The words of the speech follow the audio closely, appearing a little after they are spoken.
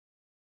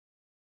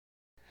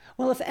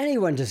Well, if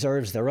anyone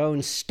deserves their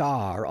own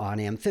star on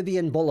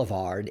Amphibian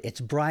Boulevard, it's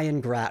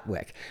Brian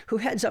Gratwick, who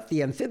heads up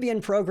the amphibian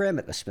program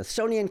at the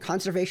Smithsonian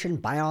Conservation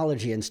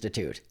Biology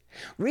Institute.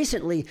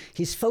 Recently,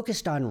 he's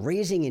focused on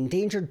raising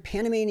endangered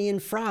Panamanian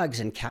frogs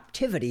in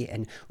captivity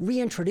and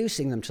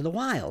reintroducing them to the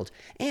wild,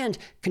 and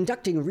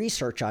conducting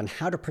research on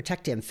how to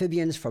protect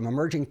amphibians from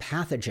emerging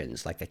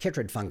pathogens like the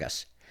chytrid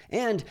fungus.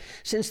 And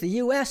since the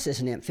U.S. is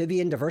an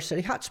amphibian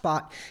diversity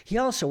hotspot, he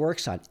also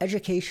works on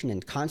education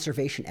and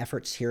conservation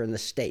efforts here in the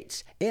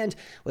States, and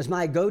was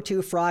my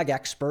go-to frog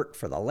expert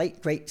for the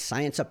Late Great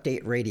Science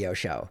Update radio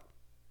show.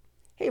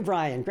 Hey,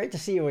 Brian, great to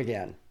see you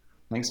again.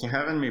 Thanks for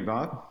having me,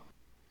 Bob.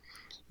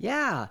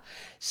 Yeah.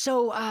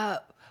 So,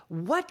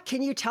 what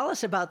can you tell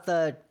us about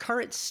the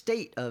current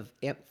state of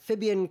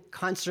amphibian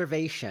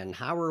conservation?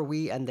 How are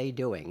we and they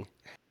doing?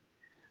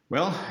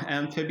 Well,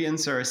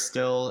 amphibians are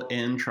still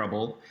in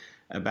trouble.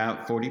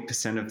 About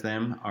 40% of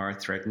them are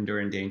threatened or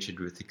endangered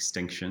with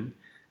extinction.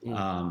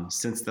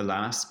 Since the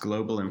last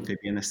global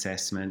amphibian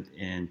assessment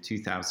in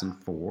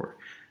 2004,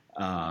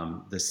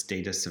 the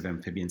status of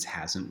amphibians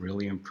hasn't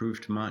really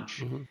improved much.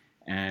 Mm-hmm.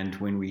 And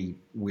when we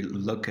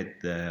look at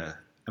the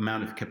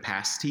amount of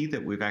capacity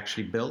that we've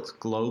actually built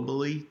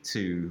globally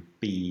to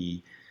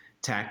be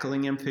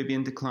tackling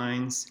amphibian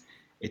declines,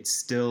 it's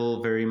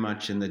still very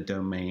much in the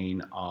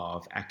domain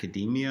of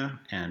academia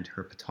and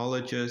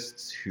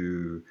herpetologists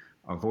who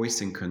are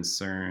voicing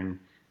concern,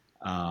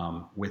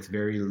 with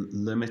very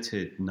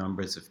limited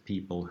numbers of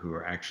people who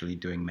are actually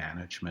doing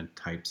management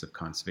types of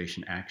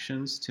conservation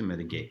actions to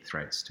mitigate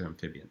threats to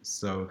amphibians.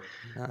 So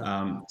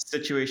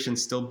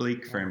situation's still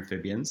bleak for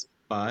amphibians,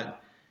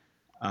 but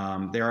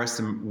there are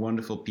some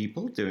wonderful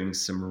people doing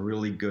some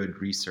really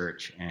good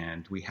research,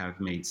 and we have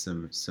made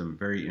some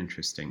very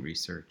interesting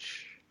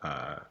research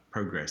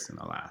progress in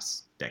the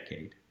last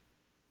decade.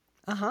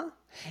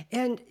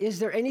 And is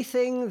there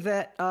anything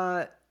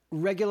that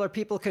regular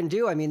people can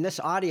do? I mean, this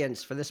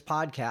audience for this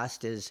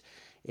podcast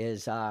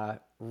is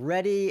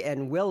ready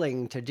and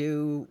willing to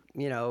do,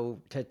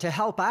 to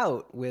help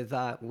out with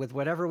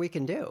whatever we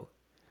can do.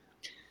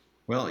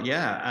 Well,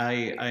 yeah,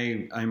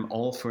 I'm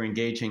all for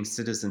engaging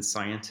citizen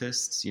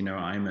scientists.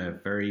 I'm a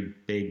very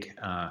big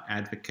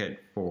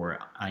advocate for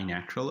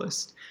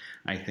iNaturalist.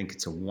 I think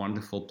it's a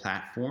wonderful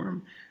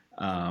platform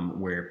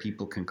where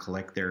people can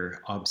collect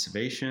their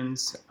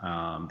observations.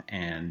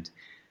 And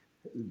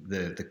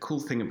the cool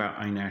thing about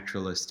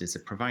iNaturalist is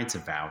it provides a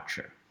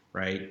voucher,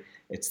 right?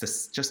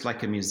 It's just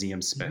like a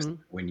museum specimen.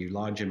 Mm-hmm. When you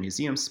lodge a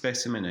museum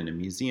specimen in a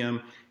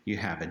museum, you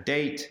have a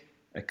date,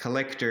 a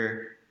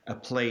collector, a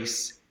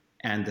place,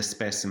 and the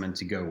specimen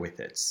to go with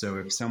it. So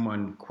if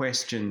someone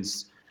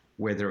questions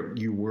whether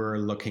you were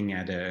looking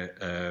at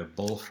a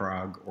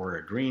bullfrog or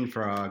a green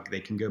frog,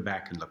 they can go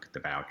back and look at the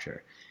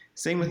voucher.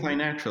 Same with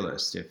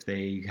iNaturalist. If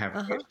they have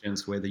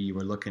questions whether you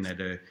were looking at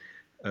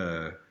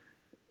a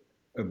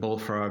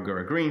bullfrog or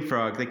a green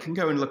frog, they can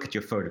go and look at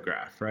your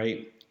photograph,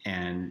 right?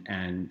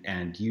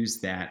 And use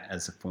that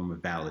as a form of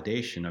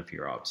validation of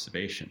your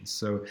observations.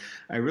 So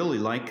I really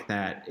like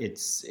that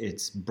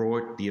it's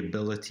brought the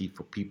ability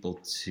for people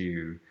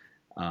to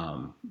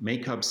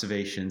make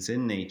observations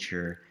in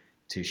nature,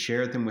 to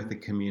share them with the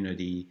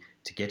community,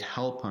 to get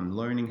help on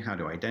learning how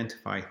to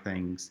identify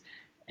things.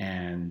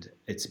 And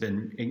it's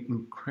been an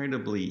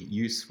incredibly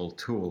useful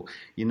tool.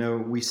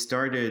 We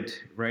started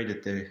right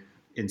at the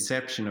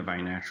inception of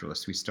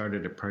iNaturalist. We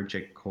started a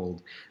project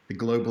called the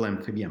Global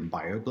Amphibian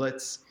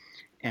Bioblitz.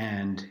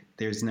 And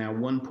there's now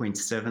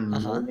 1.7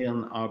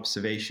 million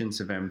observations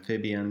of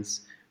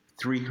amphibians,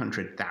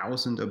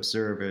 300,000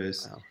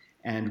 observers. Wow.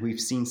 And we've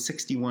seen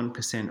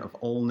 61% of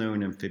all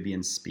known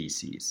amphibian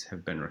species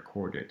have been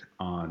recorded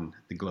on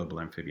the Global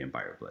Amphibian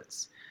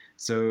Bioblitz.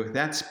 So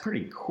that's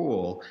pretty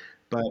cool.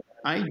 But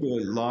I do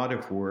a lot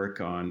of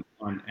work on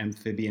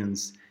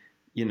amphibians,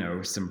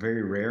 some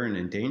very rare and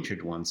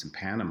endangered ones in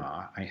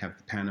Panama. I have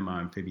the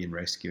Panama Amphibian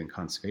Rescue and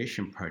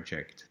Conservation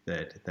Project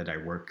that I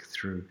work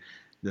through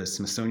the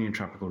Smithsonian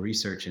Tropical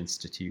Research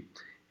Institute.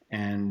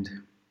 And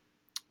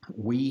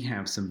we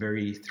have some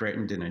very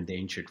threatened and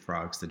endangered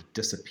frogs that have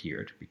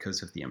disappeared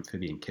because of the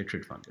amphibian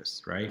chytrid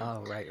fungus, right?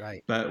 Oh,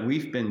 right. But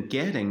we've been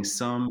getting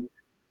some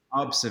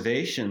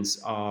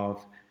observations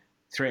of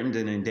threatened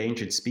and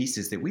endangered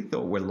species that we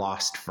thought were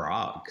lost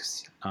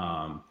frogs,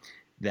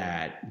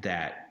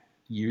 that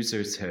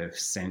users have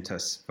sent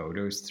us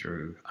photos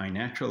through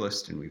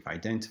iNaturalist, and we've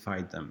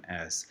identified them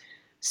as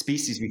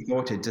species we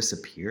thought had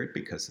disappeared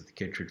because of the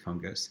chytrid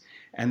fungus.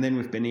 And then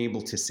we've been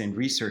able to send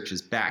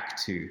researchers back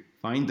to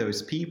find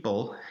those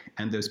people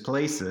and those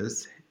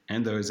places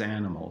and those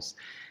animals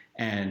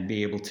and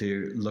be able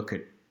to look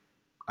at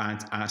and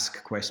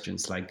ask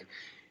questions like,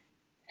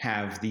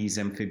 have these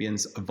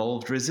amphibians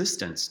evolved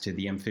resistance to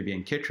the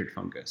amphibian chytrid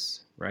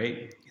fungus,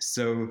 right?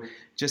 So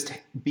just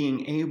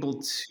being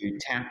able to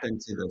tap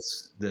into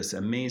this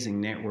amazing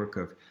network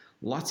of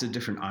lots of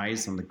different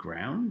eyes on the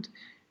ground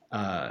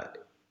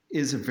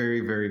is a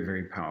very, very,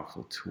 very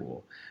powerful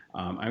tool.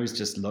 I was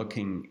just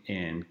looking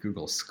in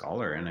Google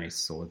Scholar and I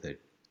saw that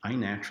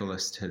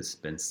iNaturalist has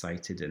been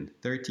cited in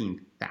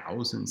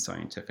 13,000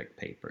 scientific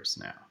papers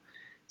now.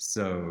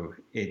 So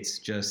it's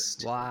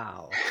just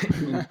Wow.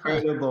 an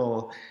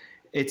incredible.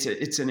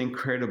 It's an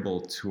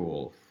incredible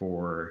tool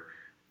for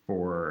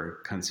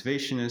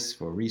conservationists,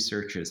 for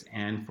researchers,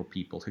 and for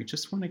people who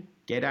just want to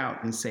get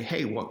out and say,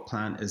 "Hey, what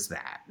plant is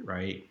that?"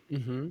 Right?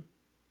 Hmm.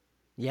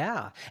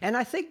 Yeah, and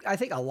I think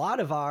a lot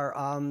of our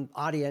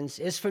audience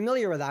is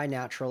familiar with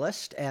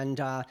iNaturalist,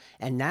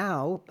 and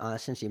now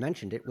since you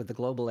mentioned it, with the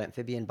global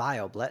amphibian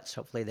Bioblitz,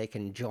 hopefully they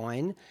can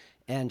join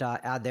and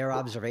add their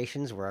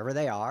observations wherever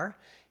they are,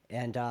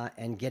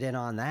 and get in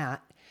on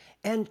that.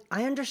 And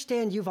I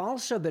understand you've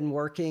also been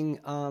working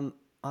on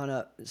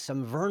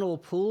some vernal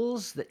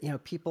pools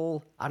that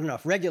people, I don't know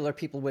if regular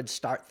people would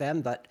start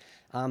them, but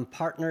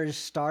partners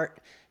start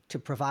to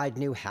provide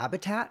new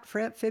habitat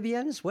for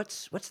amphibians.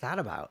 What's that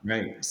about?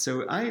 Right.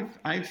 So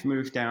I've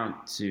moved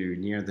out to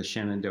near the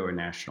Shenandoah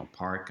National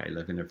Park. I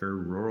live in a very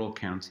rural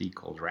county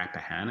called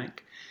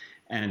Rappahannock,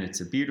 and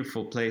it's a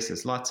beautiful place.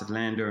 There's lots of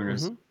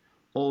landowners, Hmm.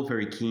 all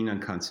very keen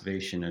on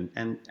conservation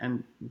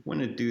and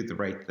want to do the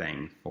right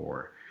thing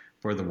for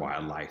the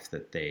wildlife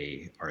that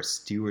they are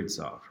stewards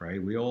of.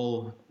 Right. We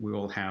all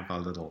have a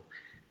little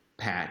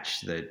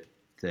patch that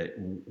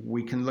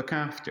we can look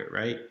after.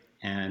 Right.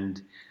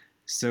 And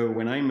so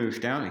when I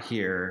moved out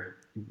here,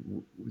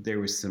 there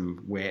was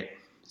some wet,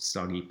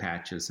 soggy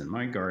patches in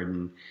my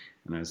garden,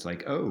 and I was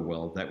like, "Oh,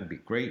 well, that would be a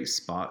great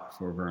spot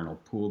for a vernal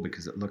pool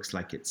because it looks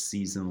like it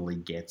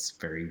seasonally gets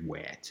very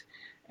wet.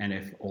 And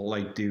if all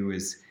I do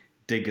is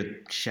dig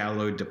a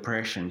shallow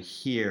depression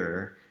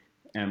here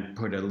and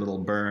put a little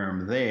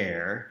berm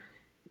there,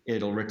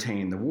 it'll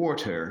retain the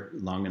water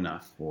long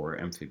enough for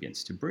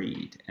amphibians to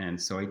breed."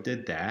 And so I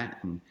did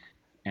that,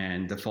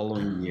 and the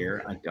following Oh,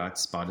 year, I got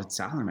spotted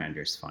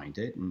salamanders find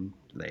it and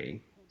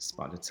lay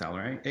spotted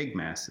salamander egg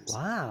masses.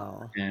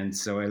 wow. And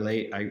so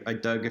I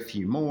dug a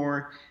few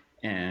more,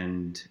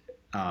 and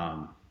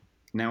um,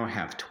 now I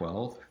have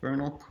 12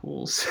 vernal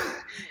pools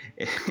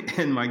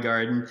in my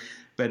garden.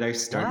 But I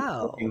started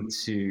Wow. talking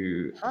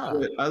to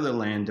Huh. other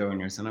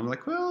landowners, and I'm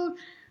like, well,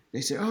 they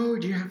say, oh,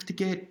 do you have to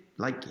get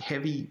like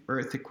heavy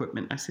earth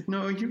equipment? I said,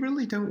 no, you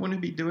really don't want to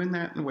be doing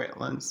that in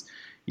wetlands.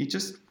 You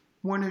just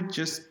want to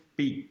just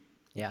be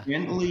Yeah.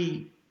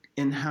 gently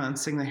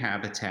enhancing the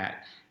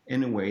habitat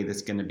in a way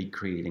that's going to be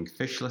creating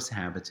fishless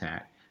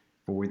habitat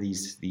for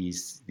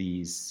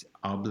these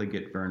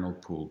obligate vernal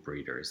pool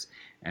breeders.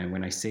 And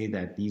when I say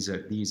that, these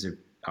are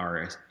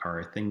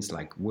things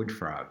like wood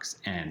frogs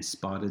and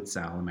spotted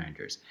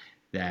salamanders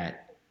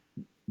that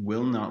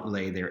will not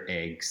lay their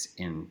eggs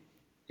in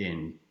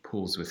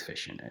pools with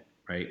fish in it.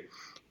 Right?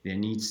 There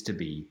needs to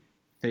be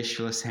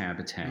fishless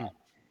habitat, Mm.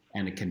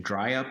 and it can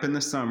dry up in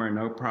the summer,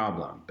 no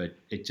problem, but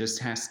it just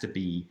has to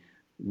be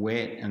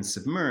wet and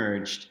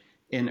submerged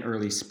in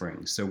early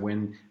spring. So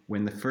when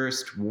the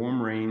first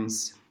warm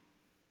rains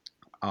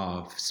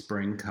of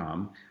spring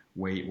come,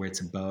 where it's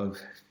above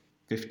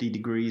 50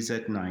 degrees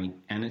at night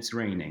and it's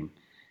raining,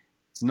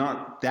 it's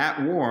not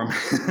that warm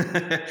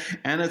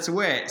and it's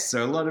wet.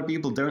 So a lot of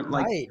people don't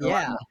like to Right. go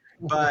Yeah. out.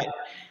 But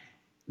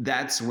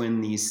that's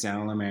when these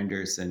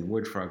salamanders and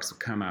wood frogs will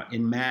come out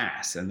in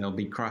mass, and they'll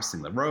be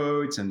crossing the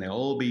roads, and they'll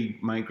all be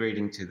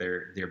migrating to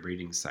their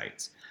breeding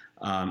sites.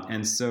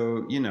 And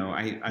so,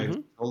 I've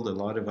Hmm. told a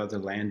lot of other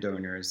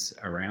landowners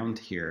around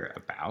here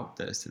about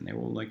this, and they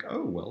were like,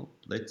 "Oh, well,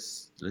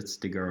 let's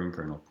dig our own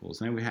vernal pools."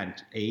 Now we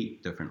had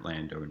 8 different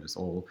landowners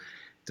all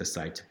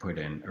decide to put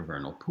in a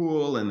vernal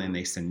pool, and then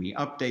they send me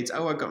updates.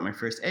 Oh, I got my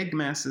first egg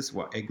masses.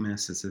 What egg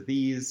masses are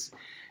these?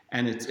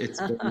 And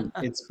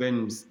it's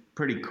been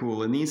pretty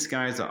cool. And these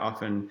guys are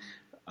often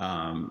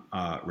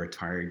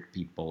retired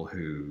people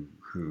who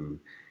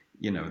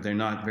they're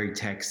not very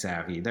tech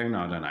savvy. They're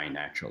not an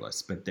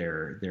iNaturalist, but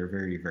they're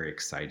very very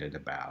excited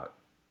about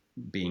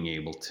being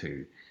able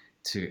to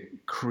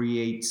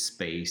create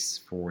space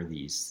for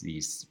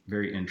these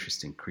very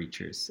interesting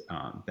creatures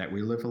that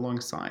we live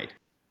alongside.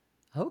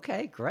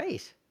 Okay.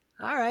 Great.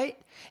 All right.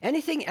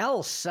 Anything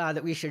else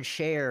that we should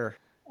share?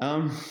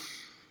 Um,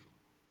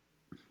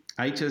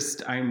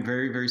 I'm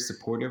very, very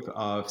supportive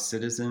of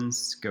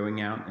citizens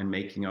going out and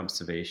making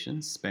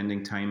observations,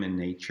 spending time in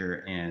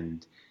nature,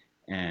 and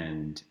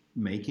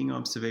making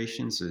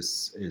observations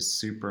is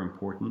super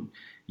important.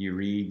 You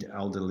read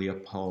Aldo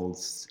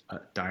Leopold's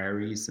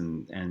diaries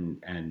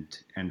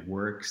and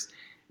works,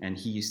 and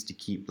he used to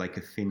keep like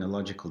a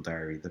phenological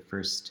diary,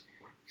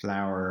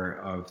 flower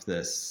of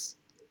this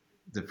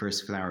the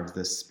first flower of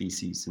this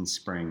species in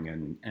spring,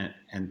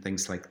 and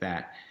things like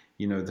that.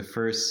 You know, the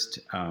first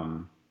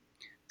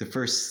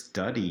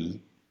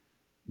study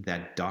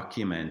that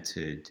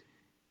documented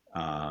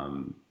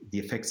the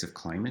effects of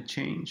climate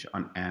change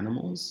on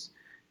animals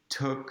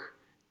took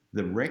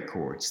the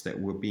records that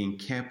were being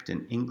kept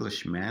in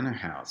English manor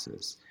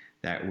houses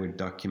that would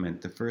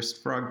document the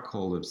first frog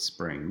call of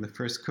spring, the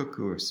first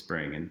cuckoo of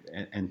spring,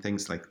 and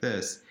things like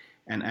this,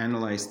 and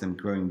analyzed them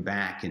going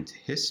back into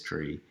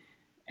history,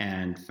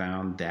 and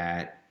found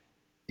that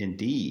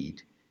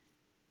indeed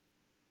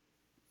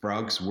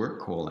frogs were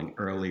calling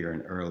earlier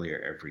and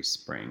earlier every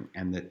spring,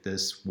 and that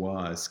this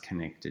was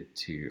connected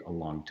to a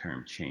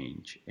long-term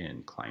change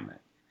in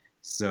climate.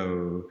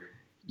 So,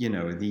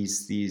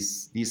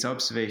 these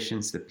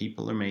observations that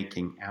people are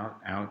making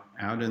out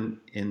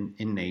in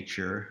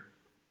nature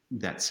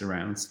that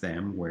surrounds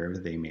them, wherever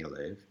they may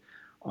live,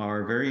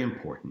 are very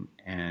important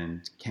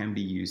and can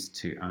be used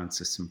to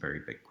answer some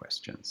very big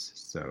questions.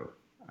 So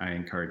I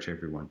encourage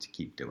everyone to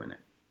keep doing it.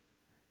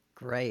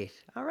 Great.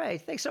 All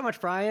right. Thanks so much,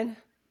 Brian.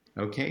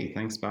 Okay.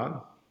 Thanks,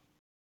 Bob.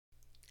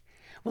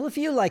 Well, if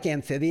you like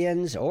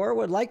amphibians or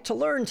would like to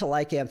learn to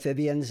like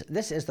amphibians,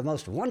 this is the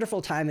most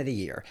wonderful time of the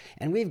year.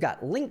 And we've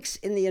got links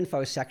in the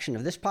info section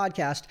of this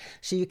podcast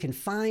so you can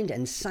find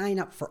and sign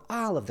up for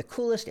all of the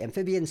coolest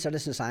amphibian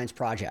citizen science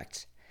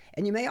projects.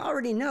 And you may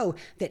already know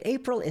that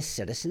April is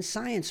Citizen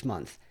Science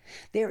Month.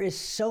 There is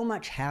so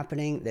much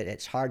happening that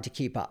it's hard to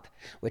keep up,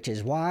 which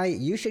is why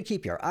you should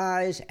keep your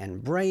eyes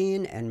and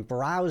brain and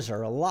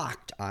browser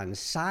locked on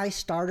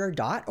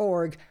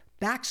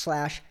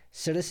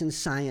scistarter.org/Citizen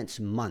Science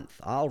Month,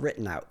 all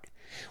written out.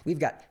 We've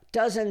got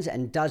dozens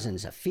and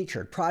dozens of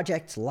featured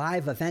projects,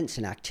 live events,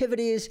 and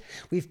activities.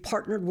 We've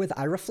partnered with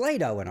Ira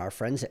Flato and our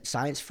friends at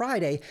Science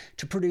Friday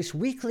to produce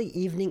weekly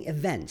evening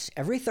events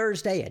every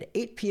Thursday at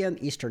 8 p.m.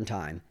 Eastern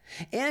Time.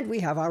 And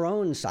we have our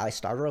own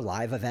SciStarter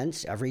live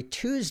events every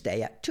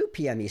Tuesday at 2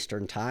 p.m.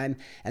 Eastern Time.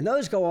 And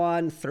those go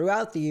on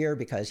throughout the year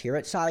because here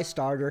at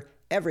SciStarter,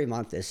 every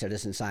month is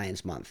Citizen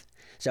Science Month.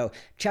 So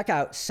check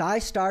out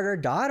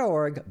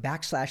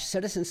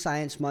scistarter.org/Citizen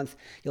Science Month.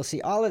 You'll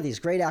see all of these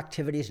great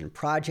activities and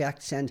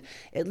projects, and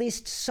at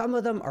least some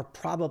of them are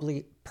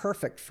probably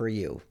perfect for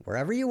you,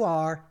 wherever you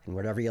are and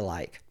whatever you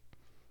like.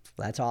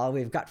 That's all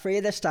we've got for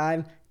you this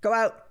time. Go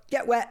out,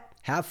 get wet,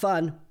 have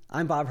fun.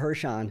 I'm Bob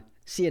Hirschon.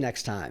 See you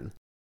next time.